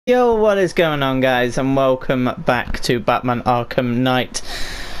Yo, what is going on, guys, and welcome back to Batman Arkham Knight.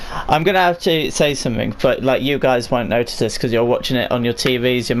 I'm gonna have to say something, but like, you guys won't notice this because you're watching it on your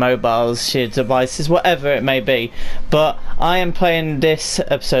TVs, your mobiles, your devices, whatever it may be. But I am playing this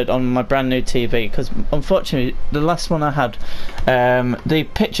episode on my brand new TV because unfortunately the last one I had, the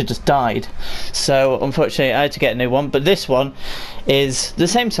picture just died. So unfortunately I had to get a new one. But this one is the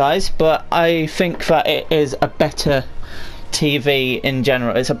same size, but I think that it is a better TV in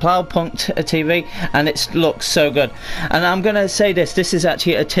general. It's a Plow-Punked TV and it looks so good. And I'm gonna say this is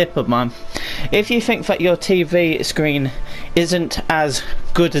actually a tip of mine. If you think that your TV screen isn't as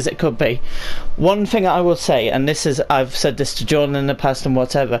good as it could be, one thing I will say, and this is, I've said this to Jordan in the past and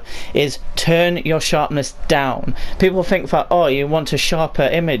whatever, is turn your sharpness down. People think that, oh, you want a sharper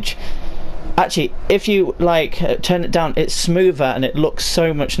image. Actually, if you turn it down, it's smoother and it looks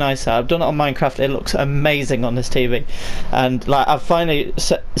so much nicer. I've done it on Minecraft, it looks amazing on this TV, and like, I've finally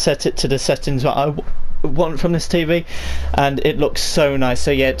set it to the settings that I want from this TV, and it looks so nice. So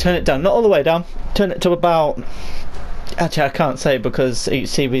yeah, turn it down, not all the way down, turn it to about, actually I can't say because each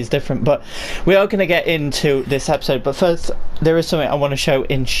TV is different, but we are going to get into this episode. But first, there is something I want to show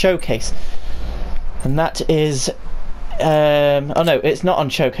in Showcase, and that is oh no, it's not on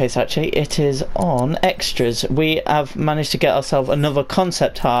Showcase actually, it is on Extras. We have managed to get ourselves another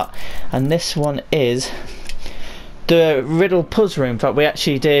concept art, and this one is the Riddle Puzzle Room that we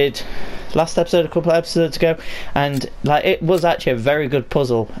actually did last episode, a couple of episodes ago, and like, it was actually a very good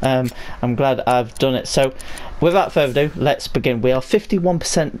puzzle. I'm glad I've done it. So without further ado, let's begin. We are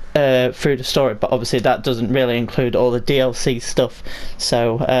 51% through the story, but obviously that doesn't really include all the DLC stuff.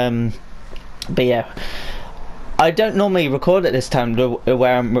 So but yeah, I don't normally record at this time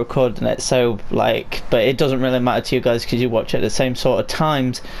where I'm recording it, so like, but it doesn't really matter to you guys because you watch it at the same sort of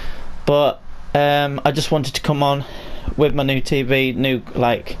times. But I just wanted to come on with my new TV, new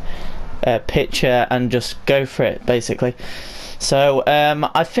picture, and just go for it basically. So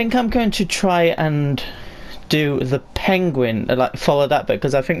I think I'm going to try and do the Penguin, like follow that bit,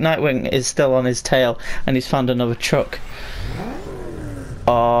 because I think Nightwing is still on his tail and he's found another truck.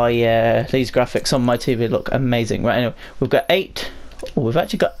 Oh yeah, these graphics on my TV look amazing. Right, anyway, we've got 8. Oh, we've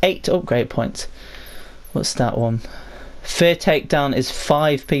actually got 8 upgrade points. What's that one? Fear takedown is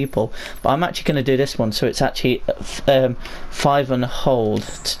 5 people, but I'm actually going to do this one, so it's actually 5 and hold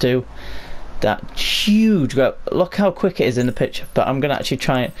to do that huge grab. Look how quick it is in the picture, but I'm going to actually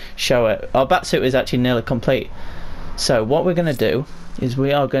try and show it. Our batsuit is actually nearly complete. So what we're going to do is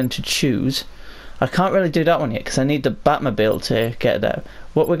we are going to choose, I can't really do that one yet because I need the Batmobile to get there.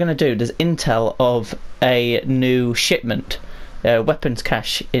 What we're going to do, there's intel of a new shipment, weapons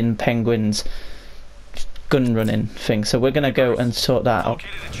cache in Penguin's gun running thing, so we're going to go and sort that out.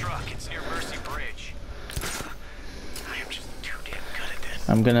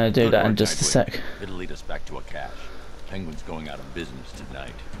 I'm going to do that in just a sec. It'll lead us back to a cache. Penguin's going out of business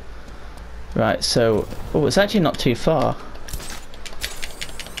tonight. Right, so, oh, it's actually not too far.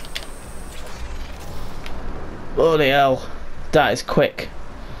 Bloody hell, that is quick.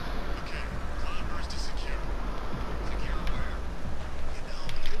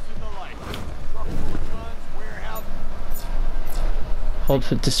 Hold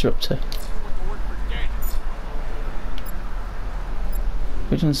for disruptor.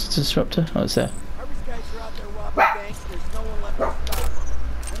 Which one's the disruptor? Oh, it's there.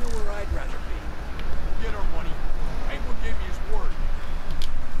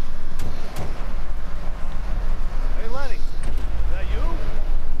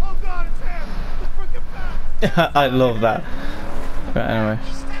 I love that. Right, anyway.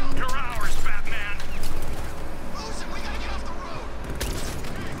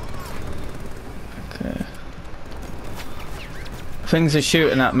 Okay. Things are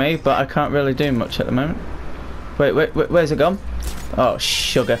shooting at me, but I can't really do much at the moment. Wait, where's it gone? Oh,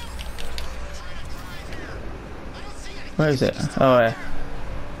 sugar. Where is it? Oh, yeah.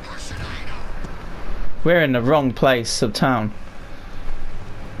 We're in the wrong place of town.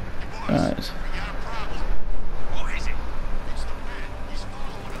 Right.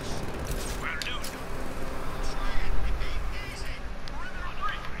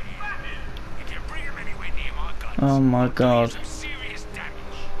 Oh my god.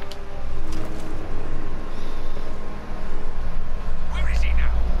 Where is he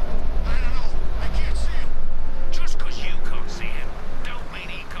now? I don't know. I can't see him. Just because you can't see him, don't mean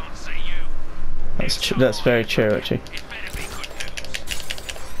he can't see you. That's very true, actually. It better be good news.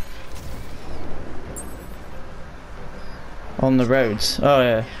 On the roads. Oh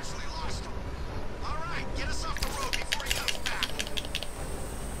yeah.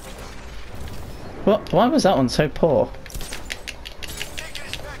 What? Why was that one so poor?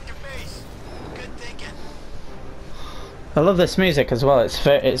 I love this music as well.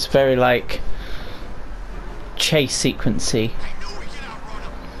 It's very like chase sequency. I know we can outrun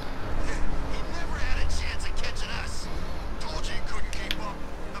him. He never had a chance of catching us. Told you he couldn't keep up.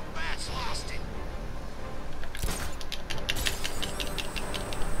 The bats lost him.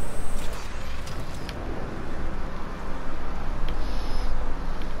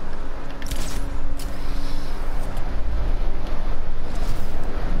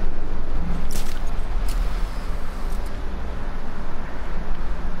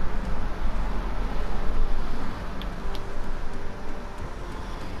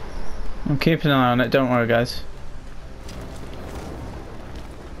 I'm keeping an eye on it, don't worry guys.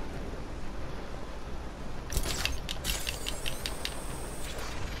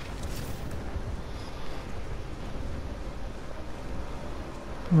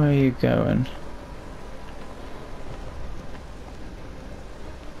 Where are you going?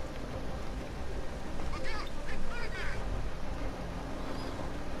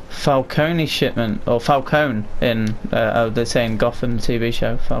 Falcone shipment, or Falcone in, they're saying Gotham TV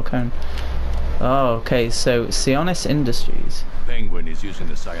show, Falcone. Oh, okay, so Sionis Industries. Penguin is using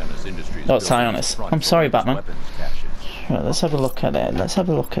the Sionis Industries. Oh, Sionis. I'm sorry, Batman. Weapons caches. Right, let's have a look at it. Let's have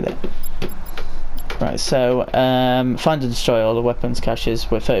a look at it. Right, so find and destroy all the weapons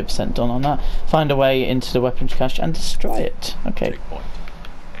caches. We're 30% done on that. Find a way into the weapons cache and destroy it. Okay. Take point.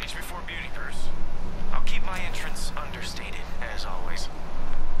 Age before beauty, Bruce. I'll keep my entrance understated, as always.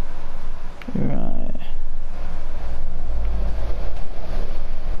 Right.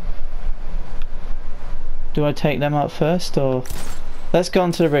 Do I take them out first, or let's go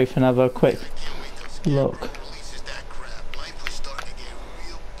onto the roof and have a quick look?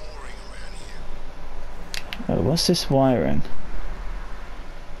 Oh, what's this wiring?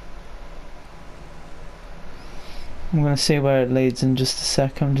 I'm gonna see where it leads in just a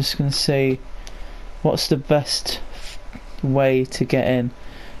sec. I'm just gonna see what's the best way to get in,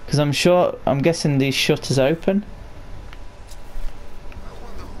 because I'm guessing these shutters open.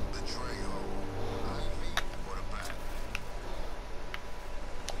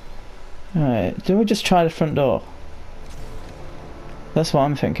 Alright, do we just try the front door? That's what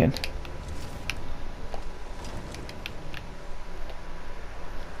I'm thinking.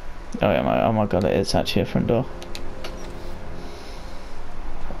 Oh yeah, oh my god, it's actually a front door.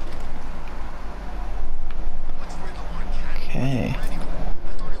 Okay.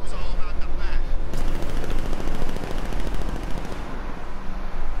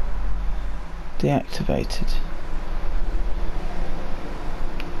 Deactivated.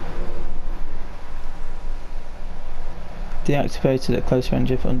 Deactivated at close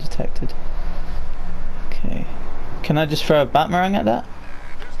range if undetected. Okay. Can I just throw a Batmarang at that?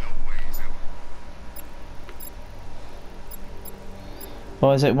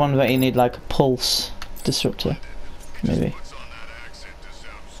 Or is it one that you need like a pulse disruptor? Maybe.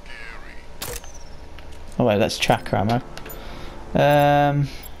 Oh wait, that's tracker ammo.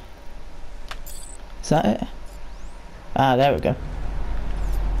 Is that it? Ah, there we go.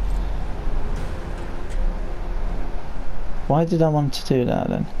 Why did I want to do that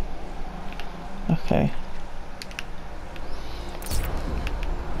then? Okay.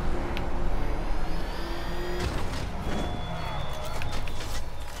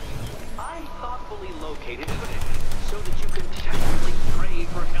 I thoughtfully located it so that you can technically pray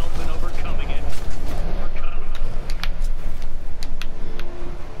for help in overcoming it.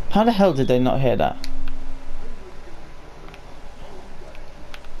 How the hell did they not hear that?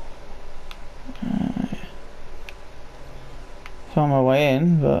 Found my way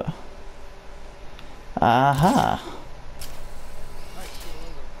in, but... Aha!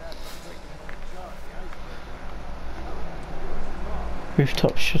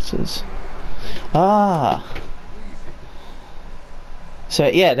 Rooftop shutters. Ah! So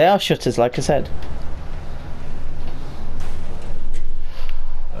yeah, they are shutters, like I said.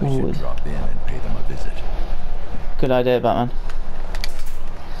 I should drop in and pay them a visit. Good idea, Batman.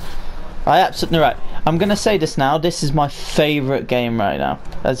 I absolutely right. I'm gonna say this now. This is my favourite game right now.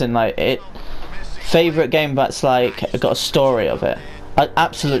 As in, like, favourite game that's like got a story of it. I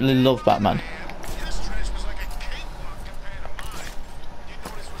absolutely love Batman.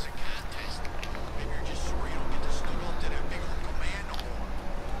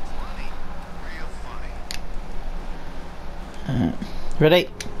 Ready?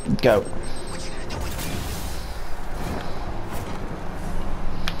 Go.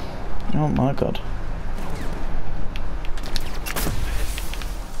 Oh my god.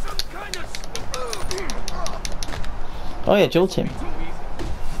 Oh yeah, dual team.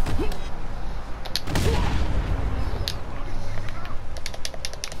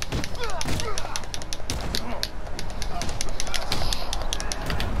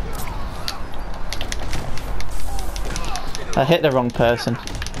 I hit the wrong person.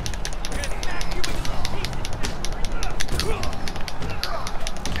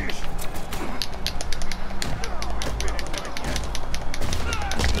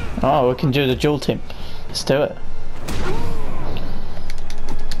 Oh, we can do the dual team. Let's do it.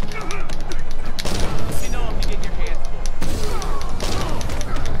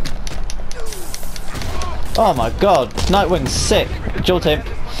 Oh my god, Nightwing's sick. Dual team.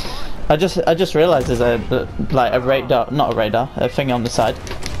 I just realised there's a like a radar, not a radar, a thing on the side.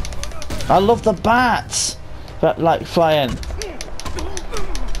 I love the bats that like fly in.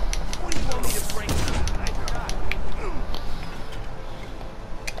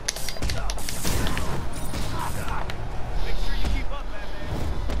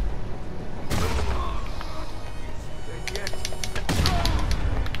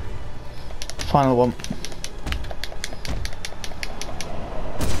 Final one.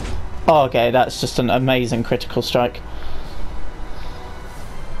 Oh, okay, that's just an amazing critical strike.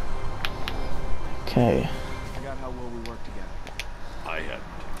 Okay. I forgot how well we work together. I hadn't.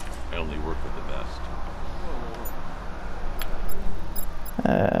 I only work with the best.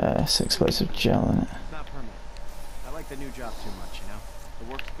 It's explosive gel in it. It's not permanent. I like the new job too much, you know?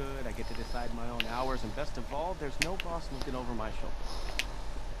 The work's good, I get to decide my own hours, and best of all, there's no boss looking over my shoulder.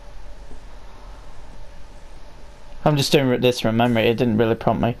 I'm just doing this from memory, it didn't really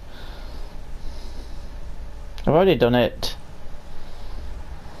prompt me. I've already done it.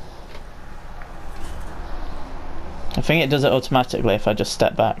 I think it does it automatically if I just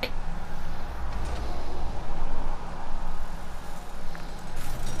step back.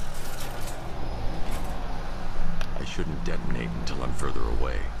 I shouldn't detonate until I'm further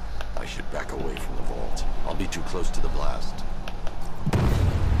away. I should back away from the vault. I'll be too close to the blast.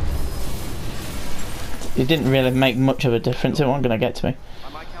 It didn't really make much of a difference, it wasn't going to get to me. By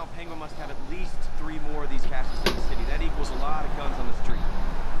my count, Penguin must have at least 3 more of these caches in the city. That equals a lot of guns on the street.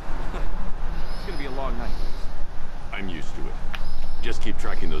 It's gonna be a long night. I'm used to it. Just keep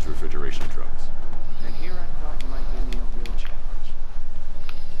tracking those refrigeration trucks. And here I thought you might give me a real challenge.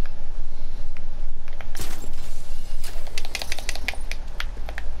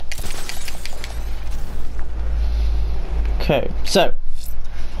 Okay, so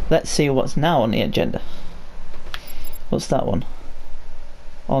let's see what's now on the agenda. What's that one?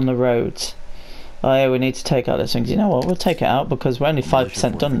 On the roads. Oh yeah, we need to take out those things. You know what? We'll take it out because we're only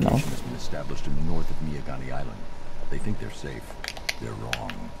 5% done now. Has been established in the north of Miyagani Island. They think they're safe. They're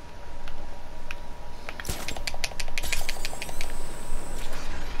wrong.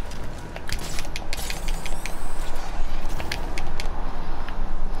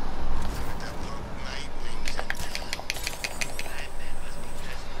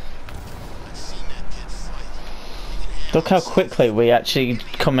 Look how quickly we actually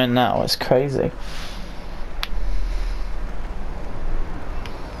come in now, it's crazy.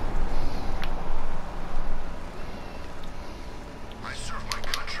 I served my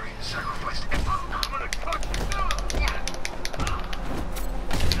country, sacrificed everything. I'm gonna cut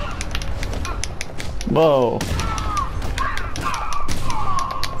you. Whoa.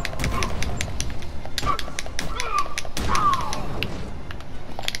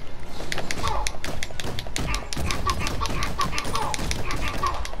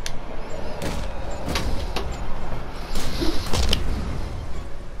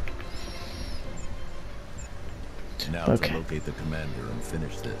 Now Okay. to locate the commander and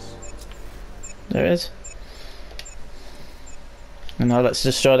finish this. There it is. And now let's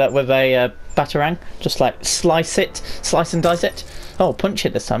destroy that with a batarang. Just like slice and dice it. Oh, punch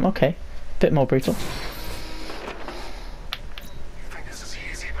it this time, okay. Bit more brutal. You think this is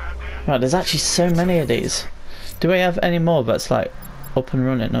easy, Batman? Right, there's actually so many of these. Do we have any more that's like up and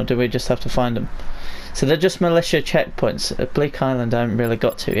running, or do we just have to find them? So they're just militia checkpoints. Bleak Island I haven't really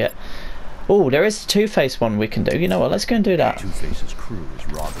got to yet. Oh, there is a Two-Face one we can do. You know what, let's go and do that. Two-Face's crew is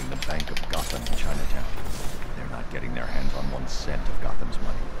robbing the Bank of Gotham in Chinatown. They're not getting their hands on 1 cent of Gotham's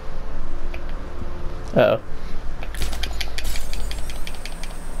money. Uh-oh.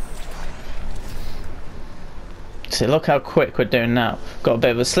 See, look how quick we're doing now. Got a bit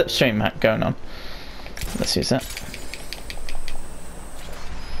of a slipstream hack going on. Let's use that.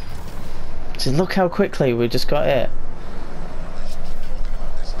 See, look how quickly we just got here.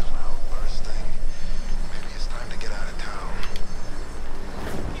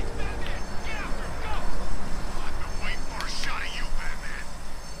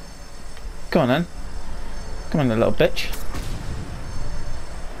 Go on then. Come on, you little bitch.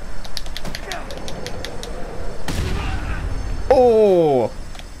 Oh!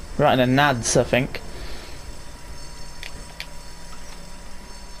 Right in the nads, I think.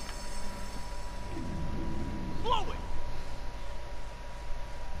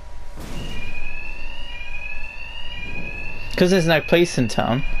 because there's no police in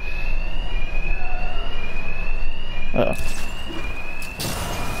town. Oh.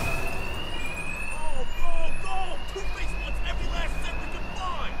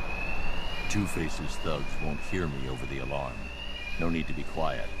 Two-Face's thugs won't hear me over the alarm. No need to be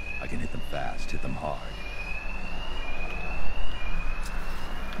quiet. I can hit them fast, hit them hard.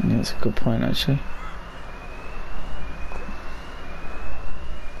 Yeah, that's a good point, actually.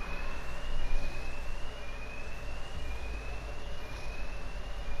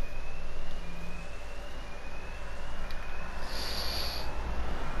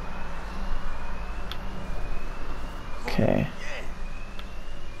 Okay.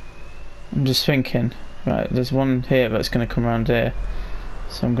 I'm just thinking, right, there's one here that's going to come around here.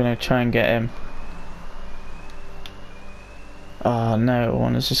 So I'm going to try and get him. Oh no,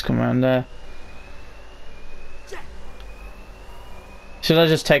 one has just come around there. Should I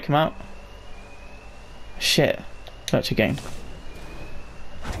just take him out? Shit. That's a game.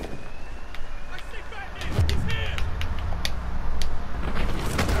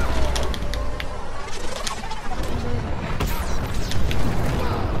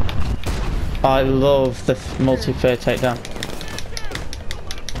 I love the multi-fair takedown.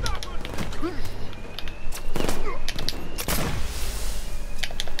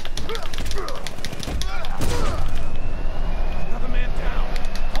 Another man down.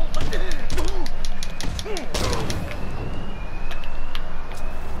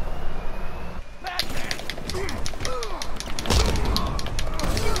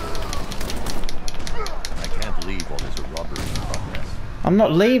 I can't leave while there's a robbery in progress. I'm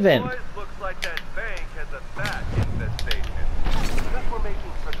not leaving. Boys, looks like that bank has a bat infestation. Since we're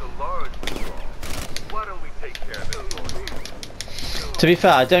making such a large withdrawal, why don't we take care of it for you? To be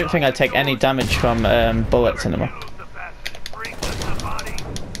fair, I don't think I take any damage from bullets anymore. The bastard brings us the body.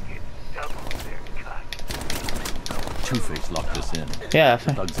 It's double their cut. Two-Face locked us in. Yeah, I The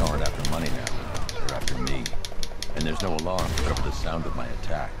think. thugs aren't after money now. They're after me. And there's no alarm to cover the sound of my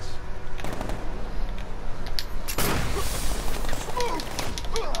attacks.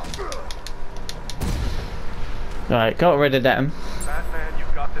 Right, got rid of them. Batman, you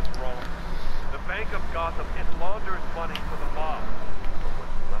got this wrong. The Bank of Gotham, it launders money for the mob. Or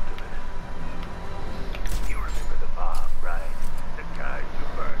what's left of it. You remember the mob, right? The guys who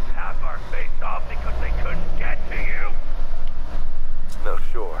burned half our face off because they couldn't get to you? No,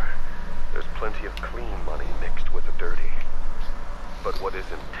 sure. There's plenty of clean money mixed with the dirty. But what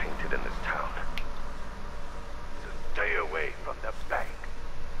isn't tainted in this town? So stay away from the bank.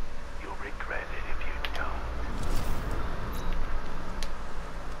 You'll regret it if you don't.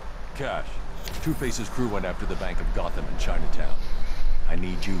 Cash. Two-Face's crew went after the Bank of Gotham in Chinatown. I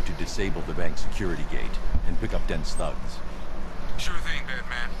need you to disable the bank's security gate and pick up Dent's thugs. Sure thing,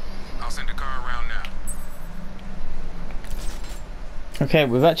 Batman. I'll send a car around now. Okay,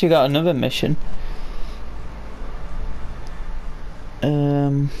 we've actually got another mission.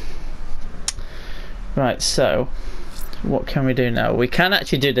 Right, so what can we do now? We can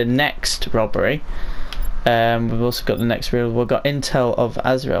actually do the next robbery. We've also got the next reel. We've got intel of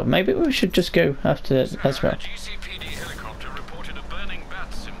Azrael. Maybe we should just go after Azrael. A GCPD helicopter reported a burning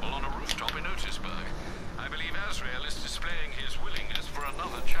bat symbol on a rooftop in Otisburg. I believe Azrael is displaying his willingness for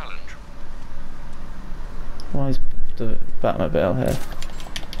another challenge. Why is the Batmobile here?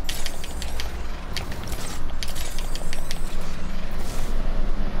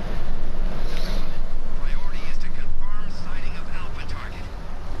 Priority is to confirm sighting of Alpha target.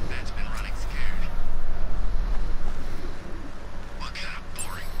 That's been running scared. What kind of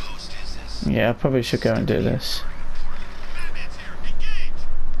boring post is this? Yeah, I probably should go and do this. Batman's here. Engage!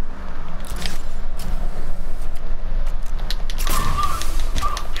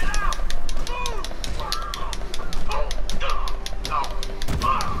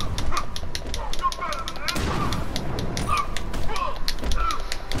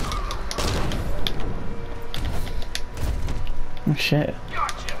 Oh shit.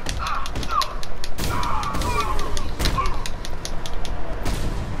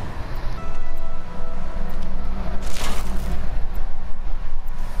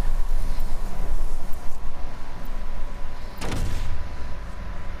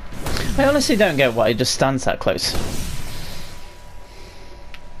 I honestly don't get why he just stands that close.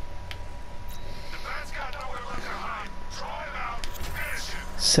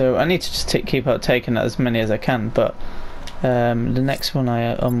 So I need to just keep out taking as many as I can, but the next one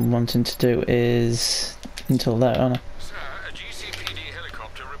I'm wanting to do is until there, aren't I? Sir, a GCPD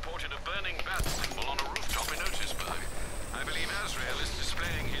helicopter reported a burning bat symbol on a rooftop in Otisburg. I believe Azrael is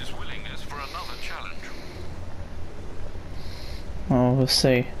displaying his willingness for another challenge. Oh, we'll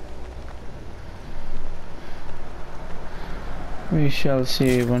see. We shall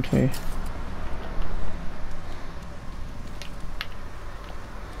see, won't we?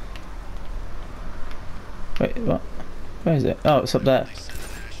 Wait, what? Where is it? Oh, it's up there.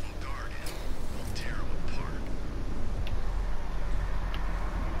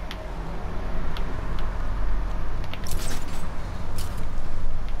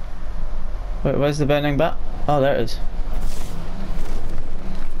 Wait, where's the burning bat? Oh, there it is.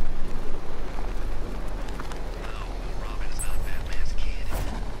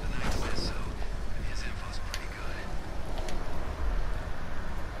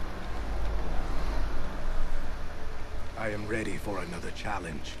 I am ready for another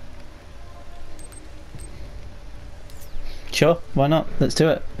challenge. Sure, why not? Let's do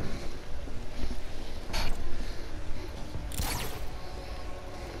it.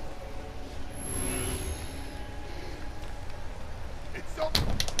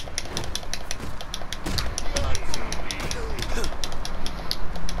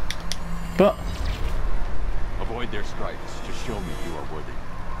 But Avoid their strikes to show me you are worthy.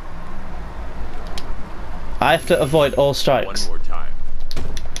 I have to avoid all strikes. One more time.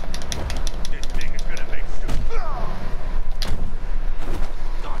 This thing is gonna make soup.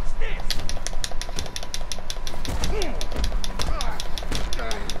 Dodge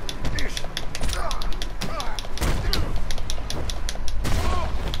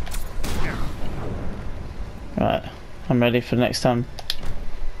Right, I'm ready for the next time.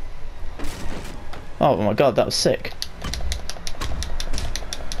 Oh my god, that was sick.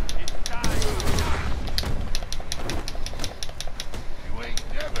 You ain't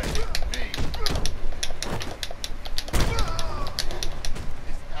never hit me.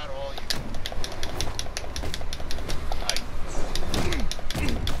 Is that all you?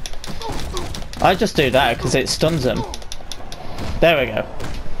 I just do that because it stuns them. There we go.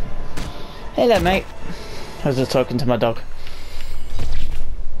 Hello, mate. I was just talking to my dog.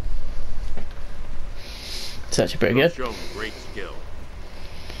 It's actually pretty good. You've shown great skill.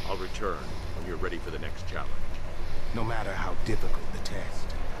 I'll return when you're ready for the next challenge. No matter how difficult the test,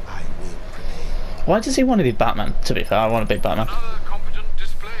 I will prevail. Why does he want to be Batman? To be fair, I want to be Batman. Another competent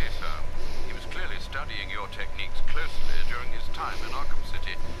display, sir. He was clearly studying your techniques closely during his time in Arkham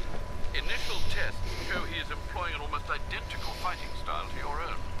City. Initial tests show he is employing an almost identical fighting style to your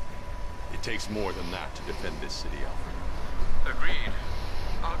own. It takes more than that to defend this city, Alfred. Agreed.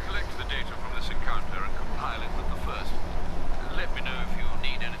 I'll collect the data from this encounter and compile it with the first. Let me know if you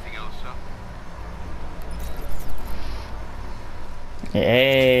need anything else, sir.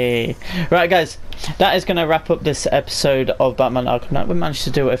 Yay! Right, guys, that is going to wrap up this episode of Batman Arkham Knight. We managed to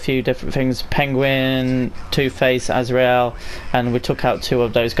do a few different things: Penguin, Two-Face, Azrael, and we took out 2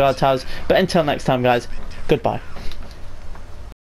 of those guard towers. But until next time, guys, goodbye.